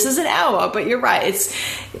 well, this is an hour. But you're right,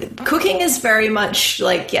 cooking is very much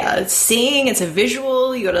like, it's seeing, it's a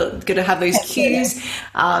visual. You gotta have those cues.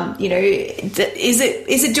 Is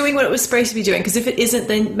it doing what it was supposed to be doing? Because if it isn't,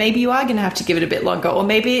 then maybe you are going to have to give it a bit longer, or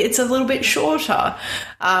maybe it's a little bit shorter.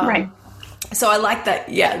 Right. So I like that.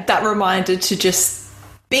 Yeah, that reminder to just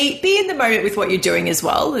be in the moment with what you're doing as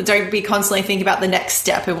well. Don't be constantly thinking about the next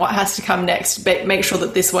step and what has to come next. But make sure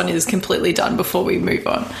that this one is completely done before we move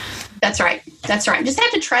on. That's right. Just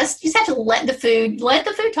have to trust. You just have to let the food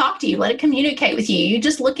talk to you. Let it communicate with you. You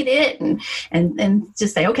just look at it and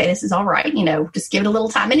just say, okay, this is all right. Just give it a little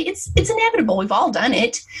time. And it's inevitable. We've all done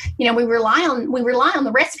it. We rely on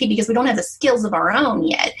the recipe because we don't have the skills of our own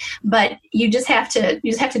yet. But you just have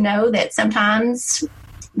to know that sometimes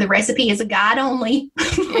the recipe is a guide only.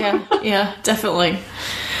 Yeah, definitely.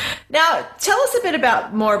 Now, tell us a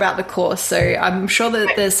bit more about the course. So I'm sure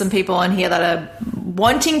that there's some people on here that are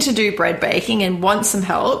wanting to do bread baking and want some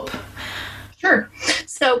help. Sure.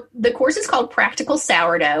 So the course is called Practical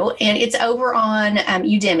Sourdough, and it's over on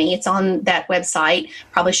Udemy. It's on that website.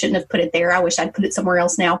 Probably shouldn't have put it there. I wish I'd put it somewhere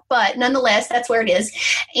else now. But nonetheless, that's where it is.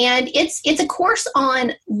 And it's a course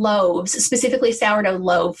on loaves, specifically sourdough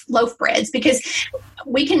loaf breads, because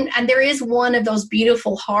and there is one of those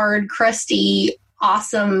beautiful, hard, crusty,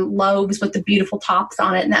 awesome loaves with the beautiful tops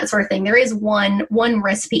on it and that sort of thing. There is one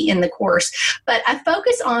recipe in the course, but I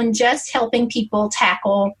focus on just helping people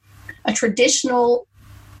tackle a traditional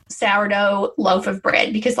sourdough loaf of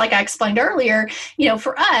bread, because like I explained earlier,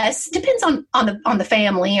 for us, depends on the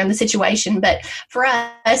family and the situation, but for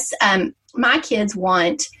us, my kids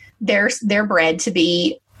want their bread to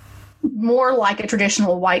be more like a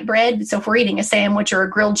traditional white bread. So if we're eating a sandwich or a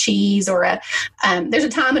grilled cheese or there's a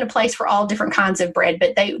time and a place for all different kinds of bread,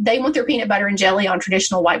 but they want their peanut butter and jelly on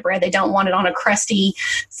traditional white bread. They don't want it on a crusty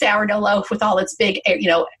sourdough loaf with all its big,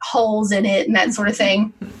 holes in it and that sort of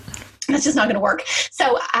thing. That's just not going to work.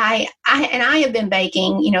 So I have been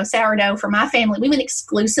baking, sourdough for my family. We went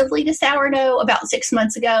exclusively to sourdough about 6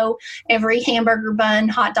 months ago. Every hamburger bun,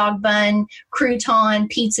 hot dog bun, crouton,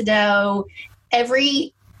 pizza dough,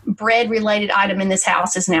 every bread related item in this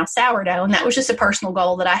house is now sourdough. And that was just a personal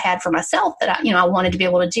goal that I had for myself, that I wanted to be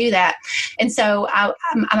able to do that. And so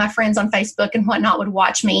my friends on Facebook and whatnot would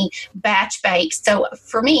watch me batch bake. So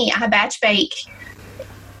for me, I batch bake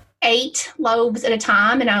 8 loaves at a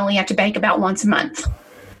time, and I only have to bake about once a month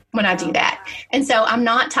when I do that. And so I'm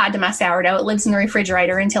not tied to my sourdough. It lives in the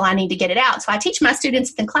refrigerator until I need to get it out. So I teach my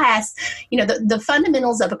students in class, the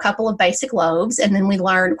fundamentals of a couple of basic loaves. And then we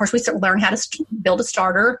learn how to build a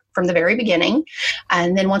starter from the very beginning.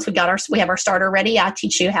 And then once we have our starter ready, I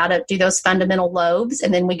teach you how to do those fundamental loaves.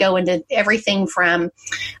 And then we go into everything from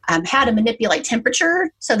how to manipulate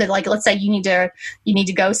temperature. So that, like, let's say you need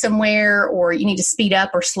to go somewhere, or you need to speed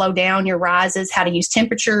up or slow down your rises, how to use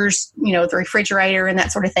temperatures, the refrigerator and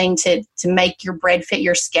that sort of thing to make your bread fit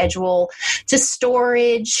your schedule, to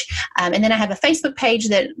storage. And then I have a Facebook page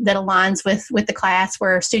that aligns with the class,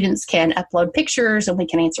 where students can upload pictures and we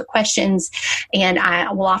can answer questions. And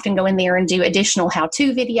I will often go in there and do additional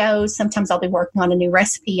how-to videos. Sometimes I'll be working on a new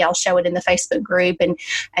recipe. I'll show it in the Facebook group, and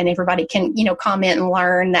everybody can, comment and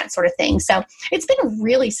learn, that sort of thing. So it's been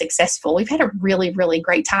really successful. We've had a really, really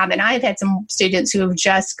great time. And I've had some students who have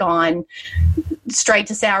just gone straight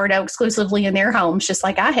to sourdough exclusively in their homes, just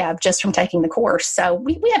like I have, just from taking the course. So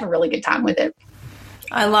we have a really good time with it.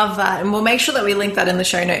 I love that. And we'll make sure that we link that in the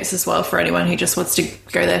show notes as well for anyone who just wants to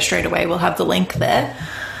go there straight away. We'll have the link there.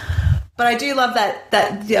 But I do love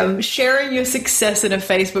that sharing your success in a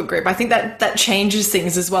Facebook group. I think that changes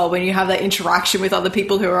things as well, when you have that interaction with other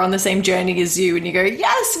people who are on the same journey as you, and you go,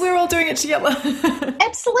 yes, we're all doing it together.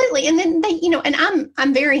 Absolutely. And then they, and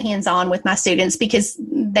I'm very hands-on with my students because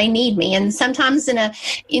they need me. And sometimes in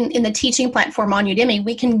the teaching platform on Udemy,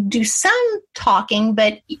 we can do some talking,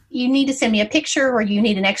 but you need to send me a picture, or you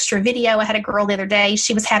need an extra video. I had a girl the other day,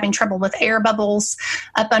 she was having trouble with air bubbles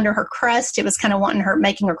up under her crust. It was kind of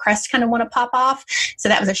making her crust kind of want to pop off. So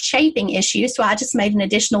that was a shaping issue. So I just made an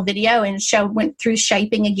additional video and went through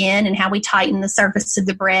shaping again, and how we tighten the surface of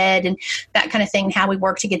the bread and that kind of thing, how we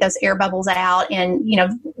work to get those air bubbles out. And,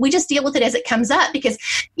 we just deal with it as it comes up, because,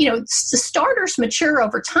 the starters mature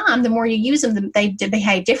over time. The more you use them, they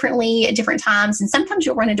behave differently at different times. And sometimes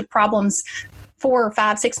you'll run into problems 4 or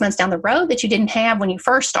 5, 6 months down the road that you didn't have when you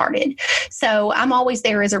first started. So I'm always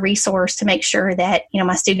there as a resource to make sure that,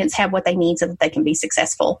 my students have what they need so that they can be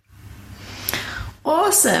successful.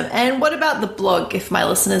 Awesome. And what about the blog, if my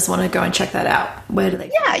listeners want to go and check that out? Where do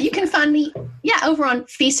they? Yeah, you can find me over on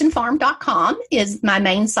feastandfarm.com is my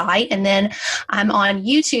main site. And then I'm on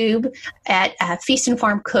YouTube at Feast and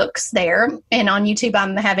Farm Cooks there. And on YouTube,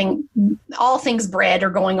 I'm having all things bread are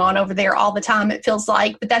going on over there all the time, it feels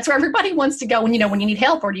like. But that's where everybody wants to go when you need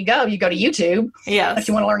help. Where do you go? You go to YouTube. Yeah. If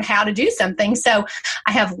you want to learn how to do something. So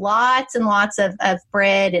I have lots and lots of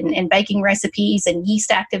bread and baking recipes and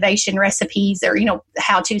yeast activation recipes, or,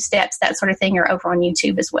 how-to steps, that sort of thing, are over on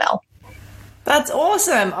YouTube as well. That's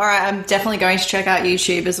awesome. All right, I'm definitely going to check out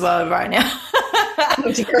YouTube as well right now.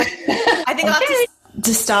 I think I'll have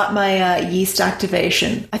to start my yeast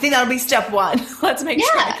activation. I think that'll be step 1. Let's make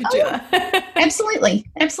sure I can do that. Absolutely.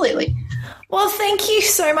 Well, thank you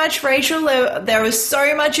so much, Rachel. There was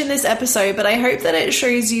so much in this episode, but I hope that it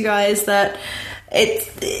shows you guys that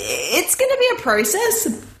it's going to be a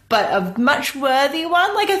process, but a much worthy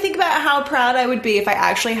one. Like, I think about how proud I would be if I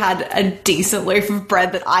actually had a decent loaf of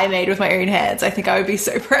bread that I made with my own hands. I think I would be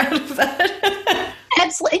so proud of that.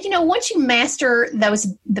 Absolutely. Once you master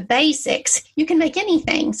the basics, you can make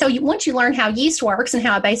anything. So once you learn how yeast works and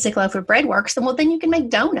how a basic loaf of bread works, then you can make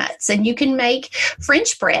donuts, and you can make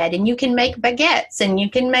French bread, and you can make baguettes, and you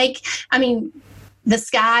can make, the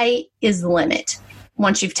sky is the limit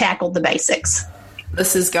once you've tackled the basics.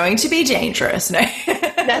 This is going to be dangerous. No.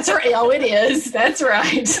 That's right. Oh, it is. That's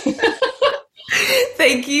right.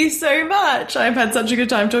 Thank you so much. I've had such a good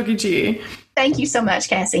time talking to you. Thank you so much,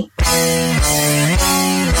 Cassie.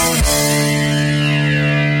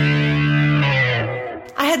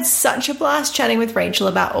 I had such a blast chatting with Rachel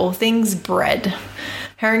about all things bread.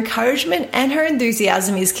 Her encouragement and her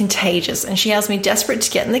enthusiasm is contagious, and she has me desperate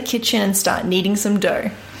to get in the kitchen and start kneading some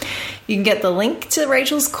dough. You can get the link to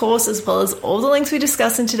Rachel's course, as well as all the links we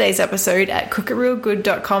discussed in today's episode, at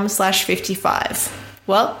cookitrealgood.com/55.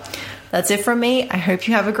 Well, that's it from me. I hope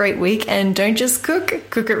you have a great week, and don't just cook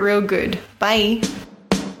it real good. Bye.